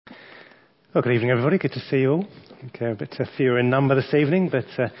Well, good evening, everybody. Good to see you all. A bit fewer in number this evening, but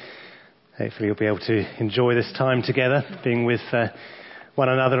hopefully you'll be able to enjoy this time together, being with one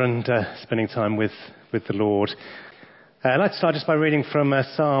another and spending time with the Lord. I'd like to start just by reading from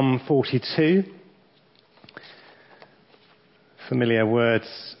Psalm 42. Familiar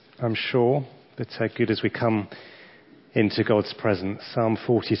words, I'm sure, but good as we come into God's presence. Psalm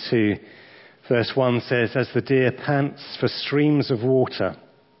 42, verse 1 says, "As the deer pants for streams of water,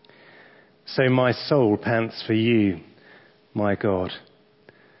 so my soul pants for you, my God.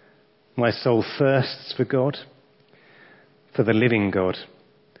 My soul thirsts for God, for the living God.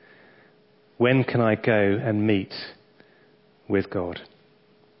 When can I go and meet with God?"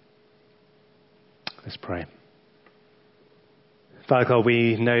 Let's pray. Father God,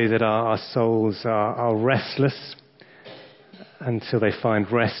 we know that our souls are restless until they find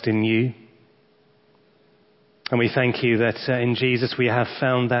rest in you. And we thank you that in Jesus we have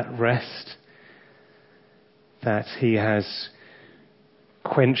found that rest, that he has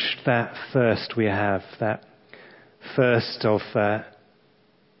quenched that thirst we have, that thirst of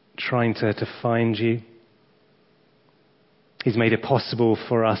trying to find you. He's made it possible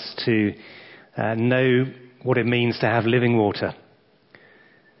for us to know what it means to have living water.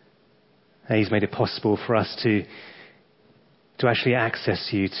 And he's made it possible for us to actually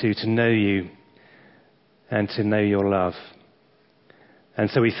access you, to know you, and to know your love. And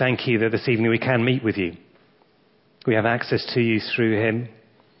so we thank you that this evening we can meet with you. We have access to you through him.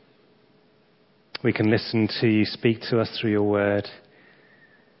 We can listen to you speak to us through your word.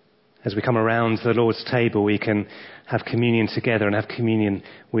 As we come around the Lord's table, we can have communion together and have communion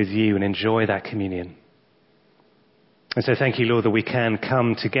with you and enjoy that communion. And so thank you, Lord, that we can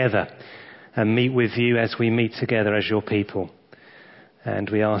come together and meet with you as we meet together as your people. And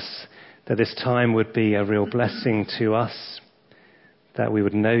we ask that this time would be a real blessing to us, that we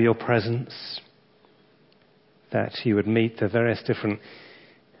would know your presence, that you would meet the various different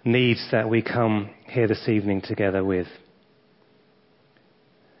needs that we come here this evening together with.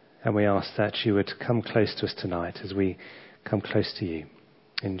 And we ask that you would come close to us tonight as we come close to you.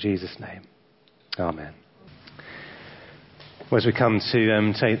 In Jesus' name, amen. Well, as we come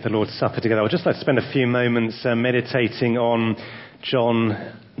to take the Lord's Supper together, I'd just like to spend a few moments meditating on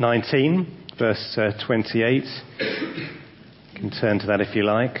John 19, verse 28. You can turn to that if you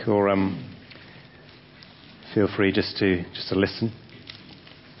like, or feel free just to listen.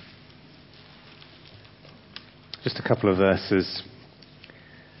 Just a couple of verses.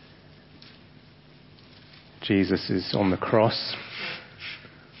 Jesus is on the cross.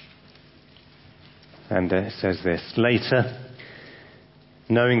 And it says this: "Later,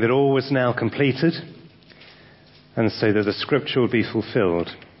 knowing that all was now completed, and so that the scripture would be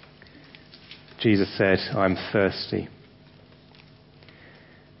fulfilled, Jesus said, 'I'm thirsty.'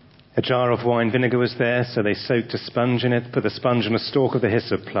 A jar of wine vinegar was there, so they soaked a sponge in it, put the sponge on a stalk of the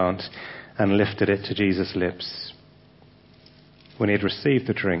hyssop plant, and lifted it to Jesus' lips. When he had received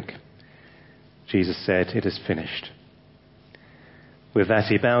the drink, Jesus said, 'It is finished.' With that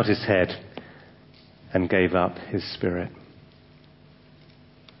he bowed his head and gave up his spirit."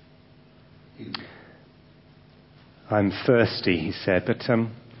 "I'm thirsty," he said, but have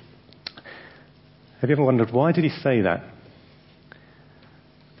you ever wondered, why did he say that?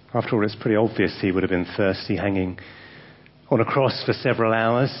 After all, it's pretty obvious he would have been thirsty, hanging on a cross for several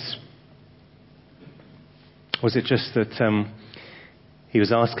hours. Was it just that he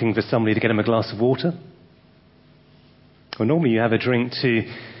was asking for somebody to get him a glass of water? Well, normally you have a drink to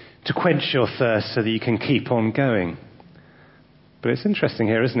quench your thirst so that you can keep on going. But it's interesting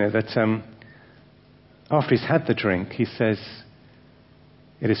here, isn't it, that after he's had the drink, he says,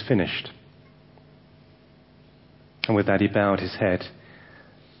 "It is finished." And with that he bowed his head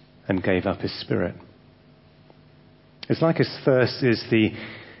and gave up his spirit. It's like his thirst is the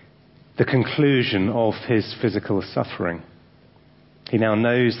conclusion of his physical suffering. He now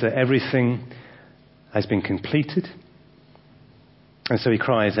knows that everything has been completed. And so he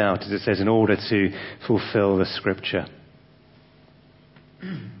cries out, as it says, in order to fulfill the scripture.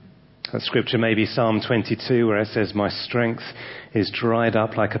 That scripture may be Psalm 22, where it says, "My strength is dried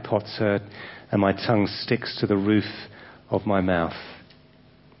up like a potsherd, and my tongue sticks to the roof of my mouth."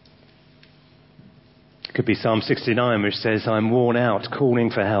 It could be Psalm 69, which says, "I'm worn out, calling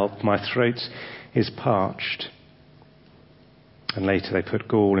for help. My throat is parched." And later they put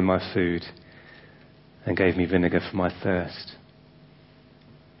gall in my food and gave me vinegar for my thirst.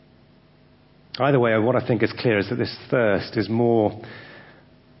 Either way, what I think is clear is that this thirst is more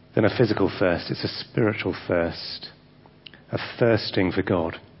than a physical thirst. It's a spiritual thirst, a thirsting for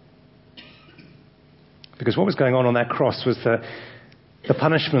God. Because what was going on that cross was that The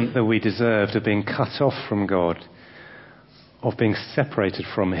punishment that we deserved of being cut off from God, of being separated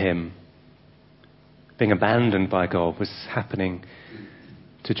from him, being abandoned by God, was happening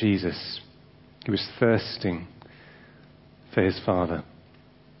to Jesus. He was thirsting for his Father.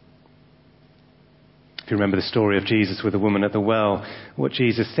 If you remember the story of Jesus with the woman at the well, what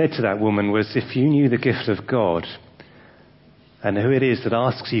Jesus said to that woman was, if you knew the gift of God and who it is that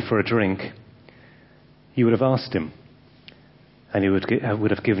asks you for a drink, you would have asked him, and he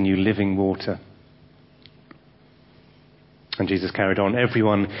would have given you living water. And Jesus carried on,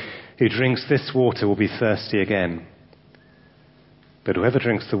 everyone who drinks this water will be thirsty again. But whoever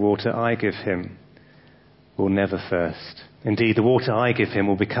drinks the water I give him will never thirst. Indeed, the water I give him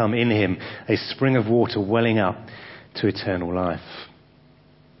will become in him a spring of water welling up to eternal life.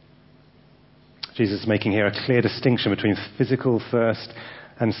 Jesus is making here a clear distinction between physical thirst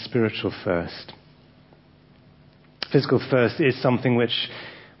and spiritual thirst. Physical thirst is something which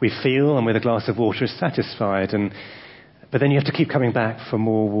we feel and with a glass of water is satisfied, but then you have to keep coming back for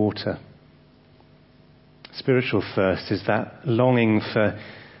more water. Spiritual thirst is that longing for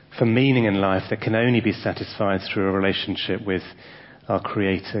meaning in life that can only be satisfied through a relationship with our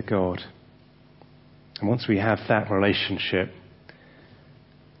Creator God. And once we have that relationship,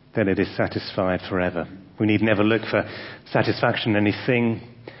 then it is satisfied forever. We need never look for satisfaction in anything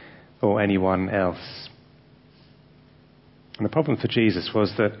or anyone else. And the problem for Jesus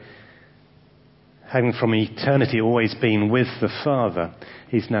was that having from eternity always been with the Father,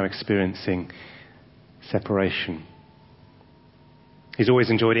 he's now experiencing separation. He's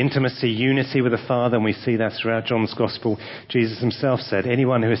always enjoyed intimacy, unity with the Father, and we see that throughout John's Gospel. Jesus himself said,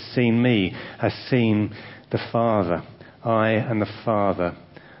 anyone who has seen me has seen the Father. I and the Father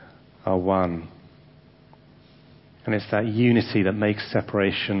are one. And it's that unity that makes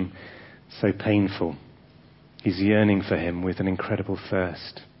separation so painful. He's yearning for him with an incredible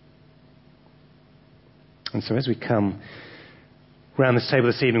thirst. And so as we come around this table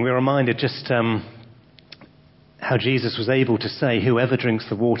this evening, we're reminded just how Jesus was able to say, whoever drinks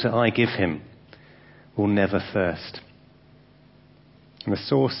the water I give him will never thirst. And the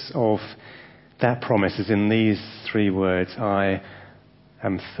source of that promise is in these three words, I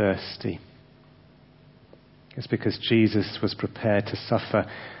am thirsty. It's because Jesus was prepared to suffer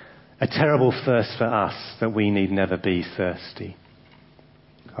a terrible thirst for us that we need never be thirsty.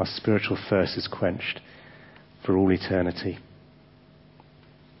 Our spiritual thirst is quenched for all eternity.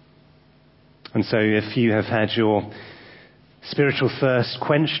 And so if you have had your spiritual thirst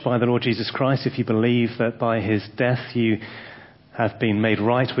quenched by the Lord Jesus Christ, if you believe that by his death you have been made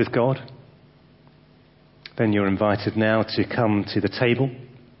right with God, then you're invited now to come to the table,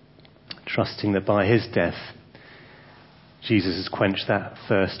 trusting that by his death, Jesus has quenched that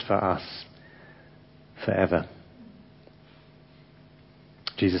thirst for us forever.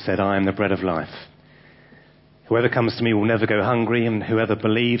 Jesus said, I am the bread of life. Whoever comes to me will never go hungry, and whoever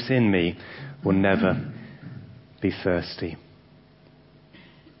believes in me will never be thirsty.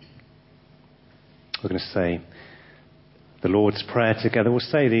 We're going to say the Lord's Prayer together. We'll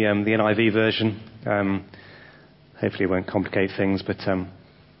say the NIV version. Hopefully it won't complicate things, but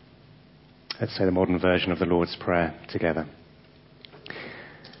let's say the modern version of the Lord's Prayer together.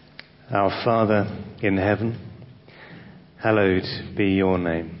 Our Father in heaven, hallowed be your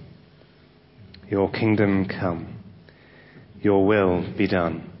name. Your kingdom come. Your will be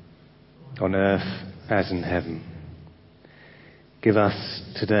done on earth as in heaven. Give us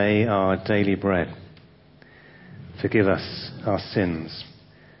today our daily bread. Forgive us our sins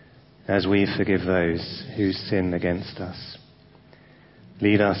as we forgive those who sin against us.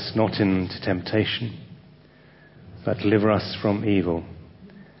 Lead us not into temptation, but deliver us from evil.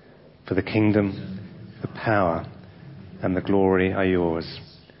 For the kingdom, the power, and the glory are yours,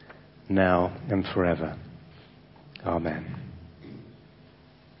 now and forever. Amen.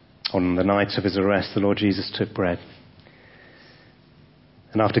 On the night of his arrest, the Lord Jesus took bread.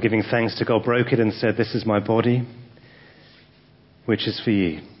 And after giving thanks to God, broke it and said, this is my body, which is for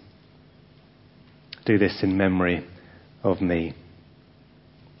you. Do this in memory of me.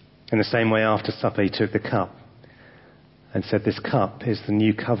 In the same way, after supper, he took the cup and said, this cup is the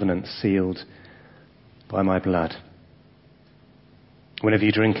new covenant sealed by my blood. Whenever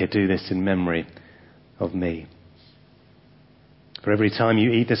you drink it, do this in memory of me. For every time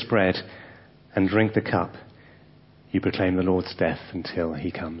you eat this bread and drink the cup, you proclaim the Lord's death until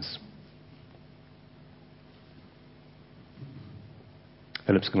he comes.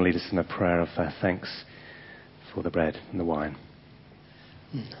 Philip's going to lead us in a prayer of thanks for the bread and the wine.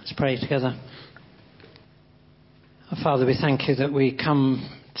 Let's pray together. Father, we thank you that we come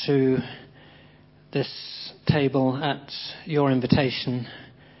to this table at your invitation,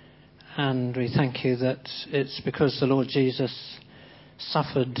 and we thank you that it's because the Lord Jesus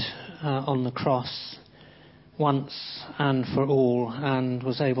suffered on the cross once and for all and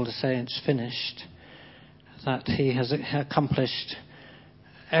was able to say it's finished, that he has accomplished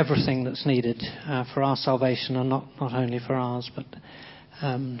everything that's needed for our salvation, and not only for ours, but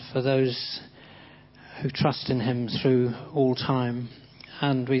for those who trust in him through all time.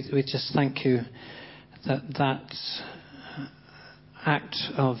 And we just thank you that act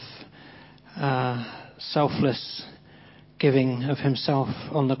of selfless giving of himself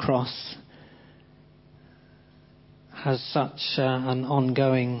on the cross has such an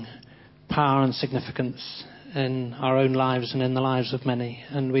ongoing power and significance in our own lives and in the lives of many.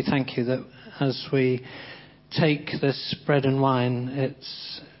 And we thank you that as we take this bread and wine,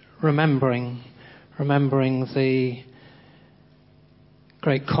 it's remembering the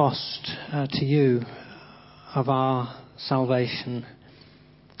great cost to you of our salvation,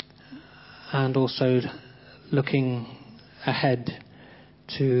 and also looking ahead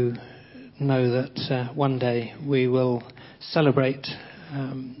to know that one day we will celebrate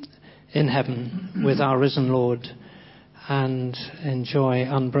in heaven with our risen Lord and enjoy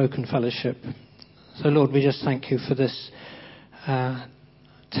unbroken fellowship. So Lord, we just thank you for this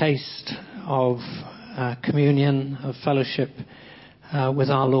taste of communion, of fellowship with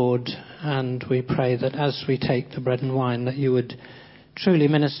our Lord, and we pray that as we take the bread and wine, that you would truly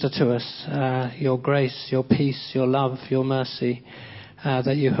minister to us your grace, your peace, your love, your mercy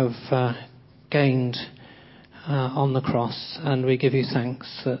that you have gained on the cross. And we give you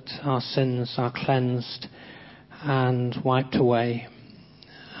thanks that our sins are cleansed and wiped away,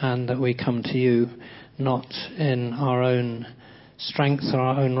 and that we come to you not in our own strength or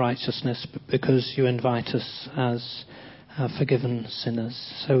our own righteousness, but because you invite us as forgiven sinners.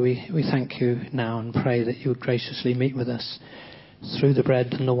 So we thank you now and pray that you would graciously meet with us through the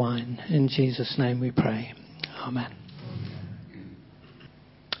bread and the wine. In Jesus' name we pray. Amen.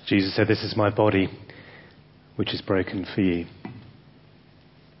 Jesus said, "This is my body, which is broken for you."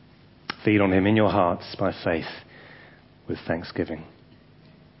 Feed on him in your hearts by faith with thanksgiving.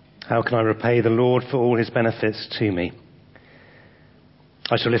 How can I repay the Lord for all his benefits to me?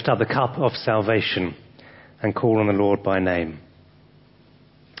 I shall lift up the cup of salvation and call on the Lord by name.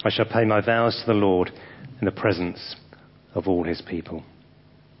 I shall pay my vows to the Lord in the presence of all his people.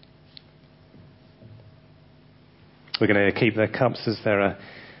 We're going to keep the cups as they're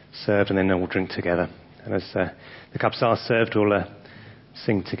served, and then we'll drink together. And as the cups are served, we'll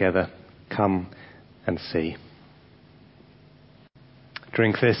sing together, "Come and See."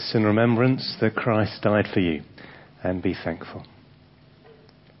 Drink this in remembrance that Christ died for you, and be thankful.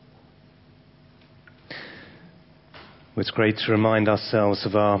 It's great to remind ourselves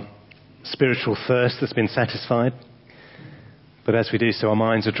of our spiritual thirst that's been satisfied. But as we do so, our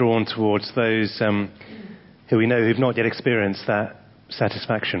minds are drawn towards those who we know who've not yet experienced that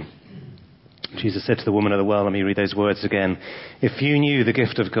satisfaction. Jesus said to the woman at the well, let me read those words again, "If you knew the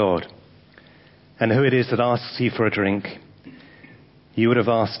gift of God and who it is that asks you for a drink, you would have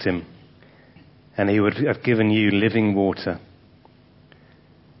asked him, and he would have given you living water.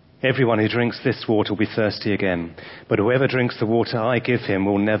 Everyone who drinks this water will be thirsty again, but whoever drinks the water I give him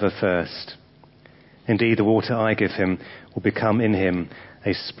will never thirst. Indeed, the water I give him will become in him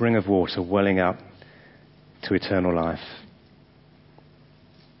a spring of water welling up to eternal life."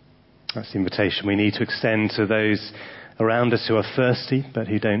 That's the invitation we need to extend to those around us who are thirsty, but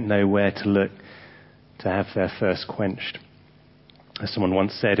who don't know where to look to have their thirst quenched. As someone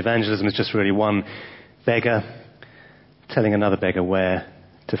once said, evangelism is just really one beggar telling another beggar where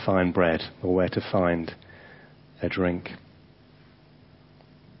to find bread or where to find a drink.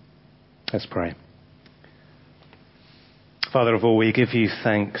 Let's pray. Father of all, we give you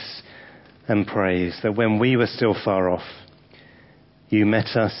thanks and praise that when we were still far off, you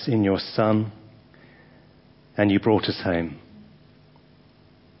met us in your Son and you brought us home.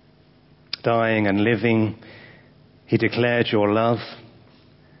 Dying and living, he declared your love,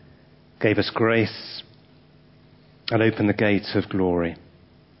 gave us grace, and opened the gates of glory.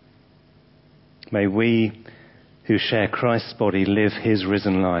 May we who share Christ's body live his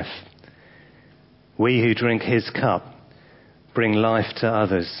risen life. We who drink his cup bring life to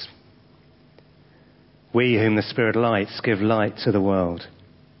others. We whom the Spirit lights give light to the world.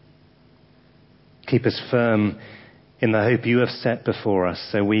 Keep us firm in the hope you have set before us,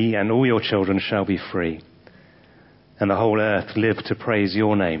 so we and all your children shall be free, and the whole earth live to praise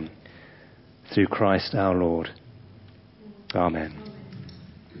your name through Christ our Lord. Amen.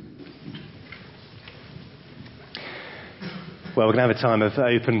 Well, we're going to have a time of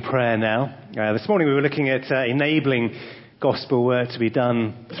open prayer now. This morning we were looking at enabling gospel work to be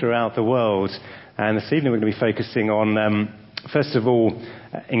done throughout the world. And this evening we're going to be focusing on, first of all,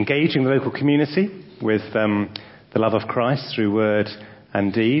 engaging the local community with the love of Christ through word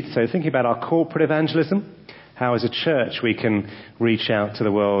and deed. So thinking about our corporate evangelism, how as a church we can reach out to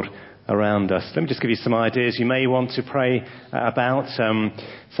the world around us. Let me just give you some ideas you may want to pray about.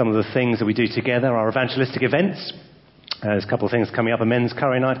 Some of the things that we do together, our evangelistic events. There's a couple of things coming up. A men's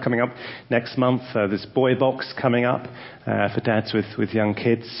curry night coming up next month. There's boy box coming up for dads with young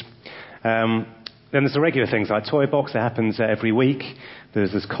kids. Then there's the regular things like toy box that happens every week.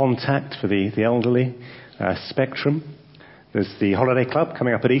 There's contact for the elderly. Spectrum. There's the holiday club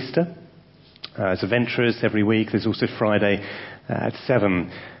coming up at Easter. There's adventurers every week. There's also Friday at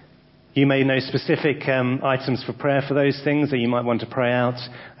 7. You may know specific items for prayer for those things that you might want to pray out.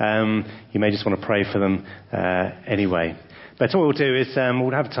 You may just want to pray for them anyway. But what we'll do is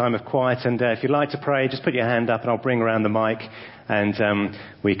we'll have a time of quiet, and if you'd like to pray, just put your hand up and I'll bring around the mic, and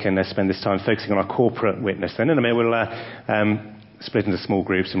we can spend this time focusing on our corporate witness. Then in a minute we'll split into small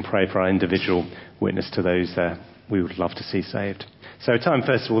groups and pray for our individual witness to those we would love to see saved. So time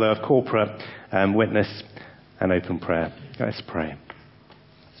first of all though of corporate witness and open prayer. Let's pray.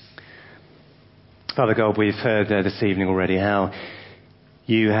 Father God, we've heard this evening already how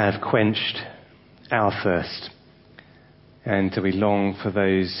you have quenched our thirst. And we long for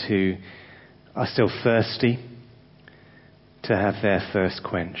those who are still thirsty to have their thirst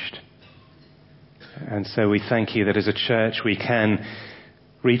quenched. And so we thank you that as a church we can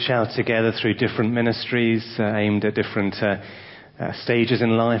reach out together through different ministries aimed at different stages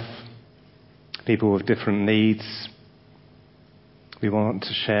in life, people with different needs. We want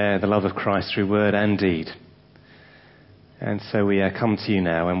to share the love of Christ through word and deed. And so we come to you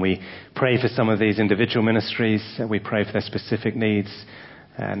now and we pray for some of these individual ministries. We pray for their specific needs.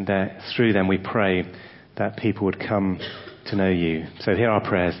 And through them we pray that people would come to know you. So hear our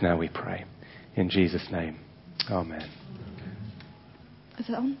prayers now, we pray. In Jesus' name. Amen. Is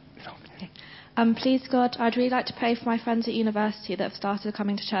it on? It's on. Okay. Please, God, I'd really like to pray for my friends at university that have started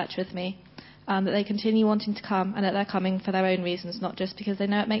coming to church with me. That they continue wanting to come and that they're coming for their own reasons, not just because they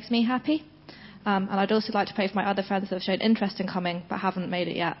know it makes me happy. And I'd also like to pray for my other friends that have shown interest in coming but haven't made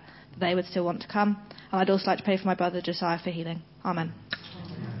it yet, that they would still want to come. And I'd also like to pray for my brother Josiah for healing. Amen.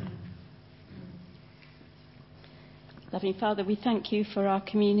 Loving Father, we thank you for our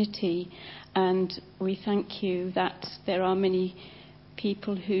community, and we thank you that there are many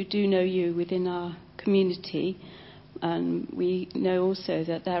people who do know you within our community. And we know also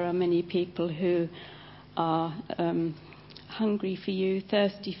that there are many people who are hungry for you,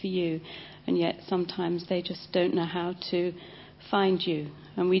 thirsty for you, and yet sometimes they just don't know how to find you.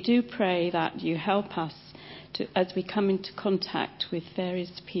 And we do pray that you help us to, as we come into contact with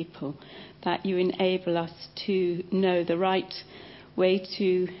various people, that you enable us to know the right way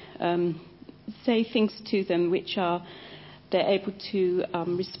to say things to them which are they're able to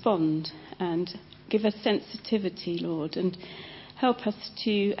respond and give us sensitivity, Lord, and help us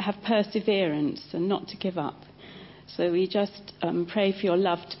to have perseverance and not to give up. So we just pray for your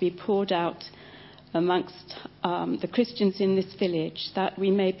love to be poured out amongst the Christians in this village, that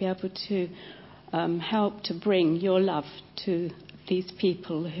we may be able to help to bring your love to these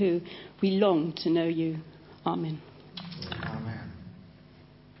people who we long to know you. Amen. Amen.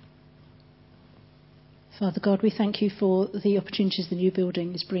 Father God, we thank you for the opportunities the new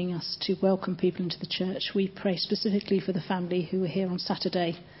building is bringing us to welcome people into the church. We pray specifically for the family who were here on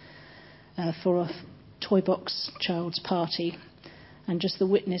Saturday for a toy box child's party, and just the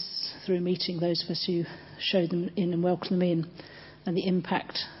witness through meeting those of us who showed them in and welcomed them in, and the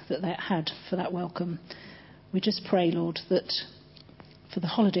impact that that had for that welcome. We just pray, Lord, that for the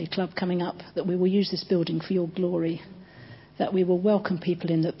holiday club coming up, that we will use this building for your glory, that we will welcome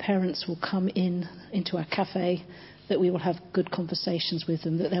people in, that parents will come into our cafe, that we will have good conversations with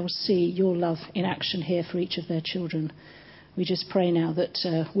them, that they will see your love in action here for each of their children. We just pray now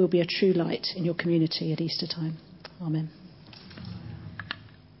that we'll be a true light in your community at Easter time. Amen.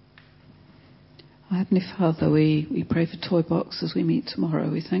 Heavenly Father, we pray for Toy Box as we meet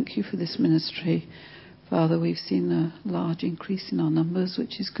tomorrow. We thank you for this ministry. Father, we've seen a large increase in our numbers,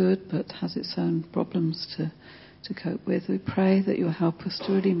 which is good, but has its own problems to cope with. We pray that you'll help us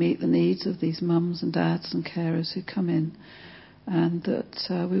to really meet the needs of these mums and dads and carers who come in, and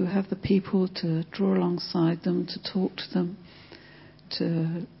that we will have the people to draw alongside them, to talk to them,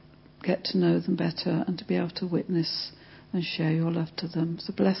 to get to know them better, and to be able to witness and share your love to them.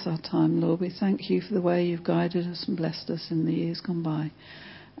 So bless our time, Lord. We thank you for the way you've guided us and blessed us in the years gone by,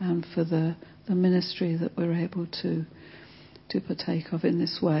 and for the ministry that we're able to to partake of in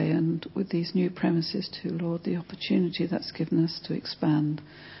this way, and with these new premises too, Lord, the opportunity that's given us to expand.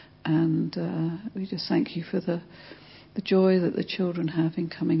 And we just thank you for the joy that the children have in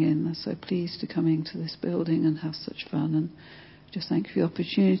coming in. They're so pleased to come into this building and have such fun. And just thank you for the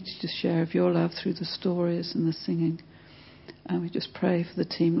opportunity to share of your love through the stories and the singing. And we just pray for the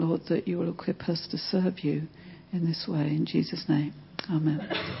team, Lord, that you will equip us to serve you in this way. In Jesus' name, amen.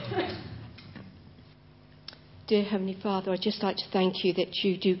 Dear Heavenly Father, I'd just like to thank you that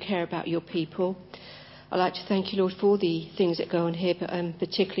you do care about your people. I'd like to thank you, Lord, for all the things that go on here, but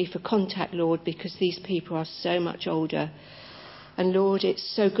particularly for Contact, Lord, because these people are so much older. And Lord,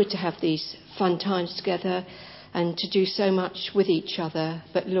 it's so good to have these fun times together and to do so much with each other.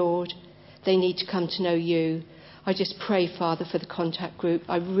 But Lord, they need to come to know you. I just pray, Father, for the Contact group.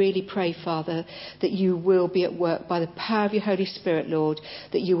 I really pray, Father, that you will be at work by the power of your Holy Spirit, Lord,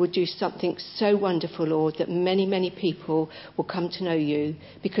 that you will do something so wonderful, Lord, that many, many people will come to know you,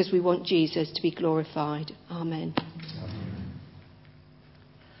 because we want Jesus to be glorified. Amen.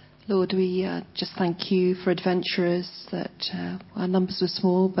 Lord, we just thank you for adventurers, that our numbers were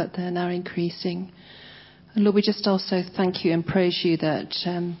small, but they're now increasing. And Lord, we just also thank you and praise you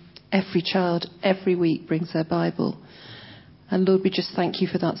that every child, every week, brings their Bible. And Lord, we just thank you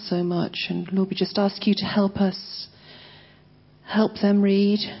for that so much. And Lord, we just ask you to help us, help them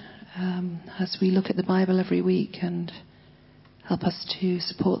read as we look at the Bible every week, and help us to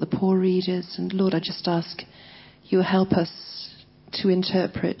support the poor readers. And Lord, I just ask you will help us to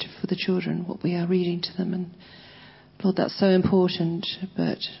interpret for the children what we are reading to them. And Lord, that's so important.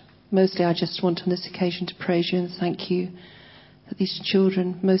 But mostly I just want on this occasion to praise you and thank you that these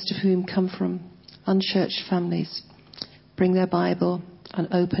children, most of whom come from unchurched families, bring their Bible and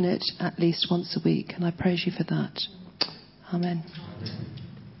open it at least once a week. And I praise you for that. Amen.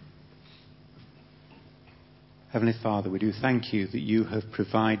 Heavenly Father, we do thank you that you have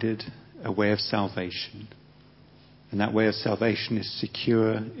provided a way of salvation. And that way of salvation is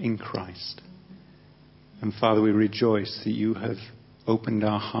secure in Christ. And Father, we rejoice that you have opened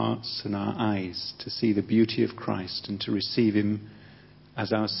our hearts and our eyes to see the beauty of Christ and to receive him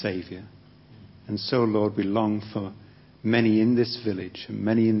as our Saviour. And so, Lord, we long for many in this village and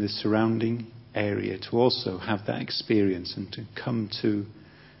many in the surrounding area to also have that experience and to come to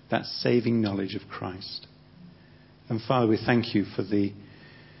that saving knowledge of Christ. And Father, we thank you for the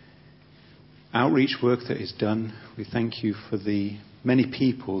outreach work that is done. We thank you for the many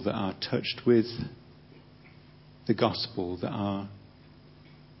people that are touched with the gospel, that are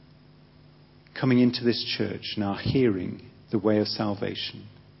coming into this church and are hearing the way of salvation.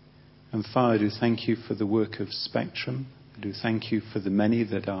 And Father, I do thank you for the work of Spectrum. I do thank you for the many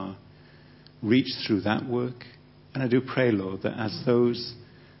that are reached through that work. And I do pray, Lord, that as those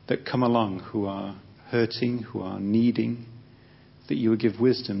that come along who are hurting, who are needing, that you will give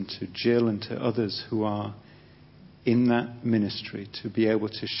wisdom to Jill and to others who are in that ministry to be able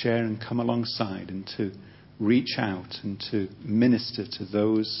to share and come alongside and to reach out and to minister to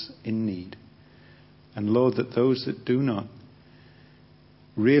those in need. And Lord, that those that do not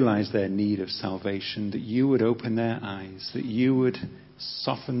realize their need of salvation, that you would open their eyes, that you would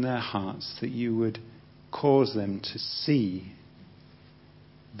soften their hearts, that you would cause them to see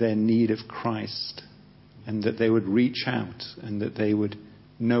their need of Christ, and that they would reach out and that they would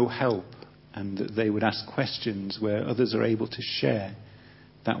know help and that they would ask questions where others are able to share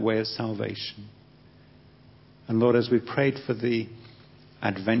that way of salvation. And Lord, as we prayed for the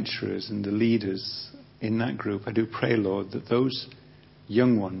adventurers and the leaders in that group, I do pray, Lord, that those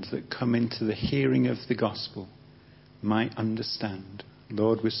young ones that come into the hearing of the gospel might understand.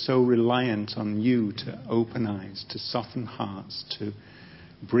 Lord, we're so reliant on you to open eyes, to soften hearts, to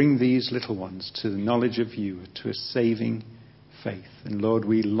bring these little ones to the knowledge of you, to a saving faith. And Lord,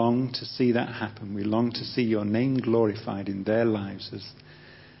 we long to see that happen. We long to see your name glorified in their lives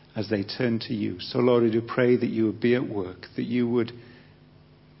as they turn to you. So Lord, we do pray that you would be at work, that you would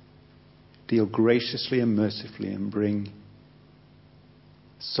deal graciously and mercifully and bring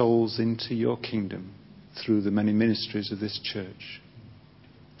souls into your kingdom through the many ministries of this church.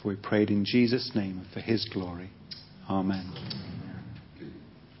 For we prayed in Jesus' name and for his glory. Amen.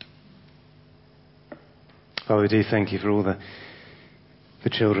 Father, we do thank you for all the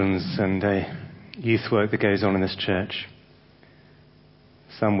children's and youth work that goes on in this church.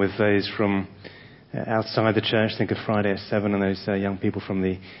 Some with those from outside the church, think of Friday at 7, and those young people from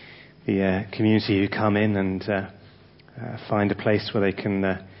the community who come in and find a place where they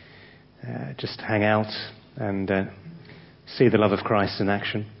can just hang out and see the love of Christ in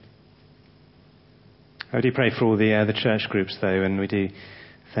action. I do pray for all the church groups, though, and we do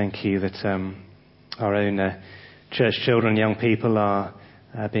thank you that our own church children, young people are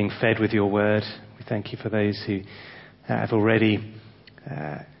being fed with your word. We thank you for those who have already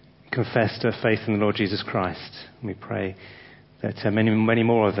confessed their faith in the Lord Jesus Christ. And we pray that many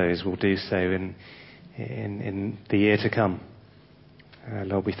more of those will do so in the year to come.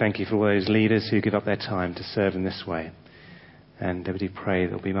 Lord, we thank you for all those leaders who give up their time to serve in this way. And we do pray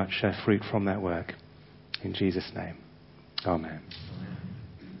there will be much fruit from that work. In Jesus' name. Amen.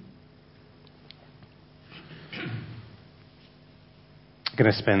 I'm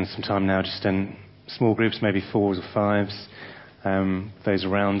going to spend some time now just in small groups, maybe 4s or 5s, those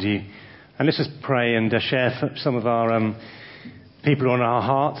around you. And let's just pray and share some of our people on our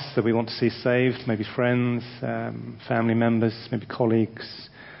hearts that we want to see saved, maybe friends, family members, maybe colleagues,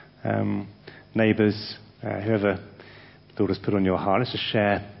 neighbours, whoever the Lord has put on your heart. Let's just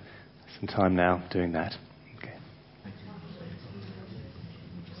share some time now doing that. Okay.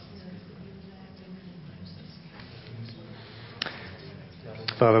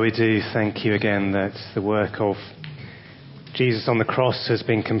 Father, we do thank you again that the work of Jesus on the cross has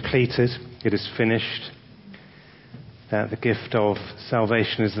been completed. It is finished. That the gift of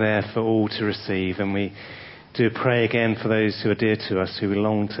salvation is there for all to receive. And we do pray again for those who are dear to us, who we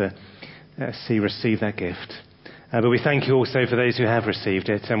long to see receive that gift. But we thank you also for those who have received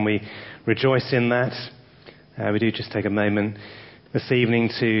it, and we rejoice in that. We do just take a moment this evening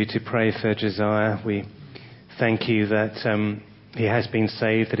to pray for Josiah. We thank you that he has been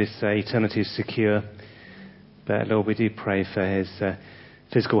saved, that his eternity is secure. But Lord, we do pray for his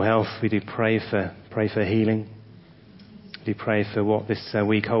physical health. We do pray for healing. We pray for what this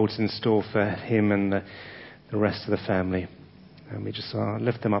week holds in store for him and the rest of the family. And we just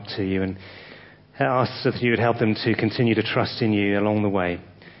lift them up to you and ask that you would help them to continue to trust in you along the way,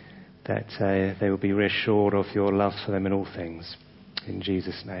 that they will be reassured of your love for them in all things. In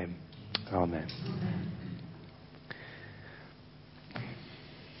Jesus' name, amen.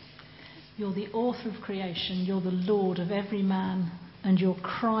 You're the author of creation, you're the Lord of every man, and your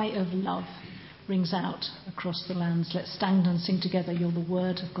cry of love rings out across the lands. Let's stand and sing together, You're the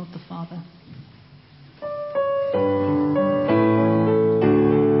Word of God the Father.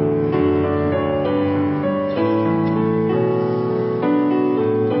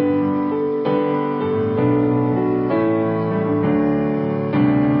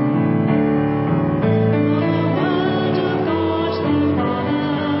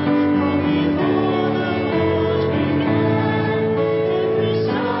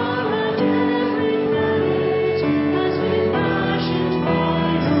 As we worship by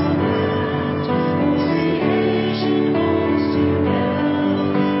your word,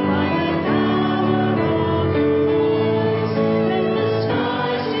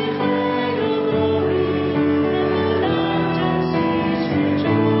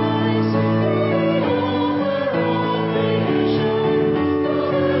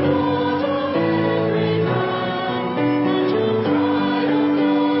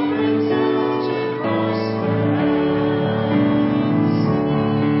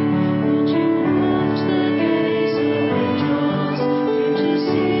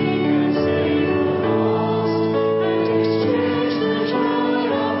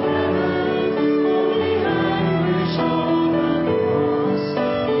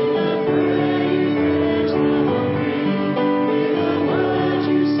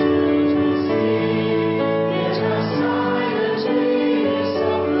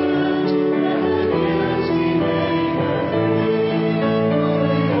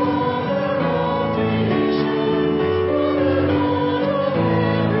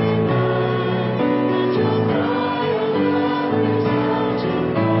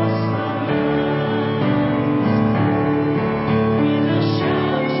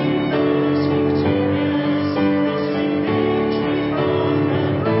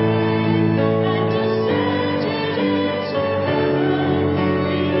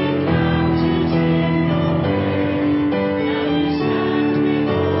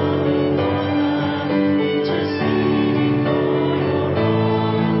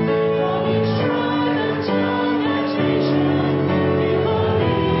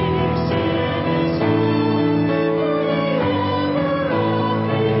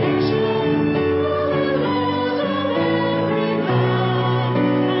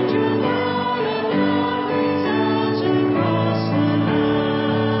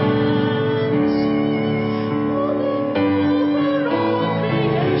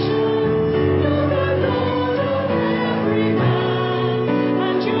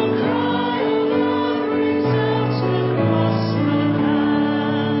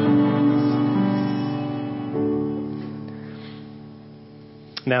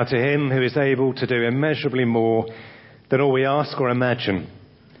 Now to him who is able to do immeasurably more than all we ask or imagine,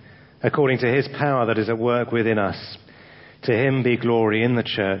 according to his power that is at work within us, to him be glory in the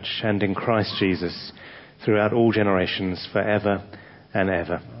church and in Christ Jesus throughout all generations, forever and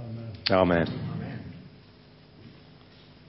ever. Amen.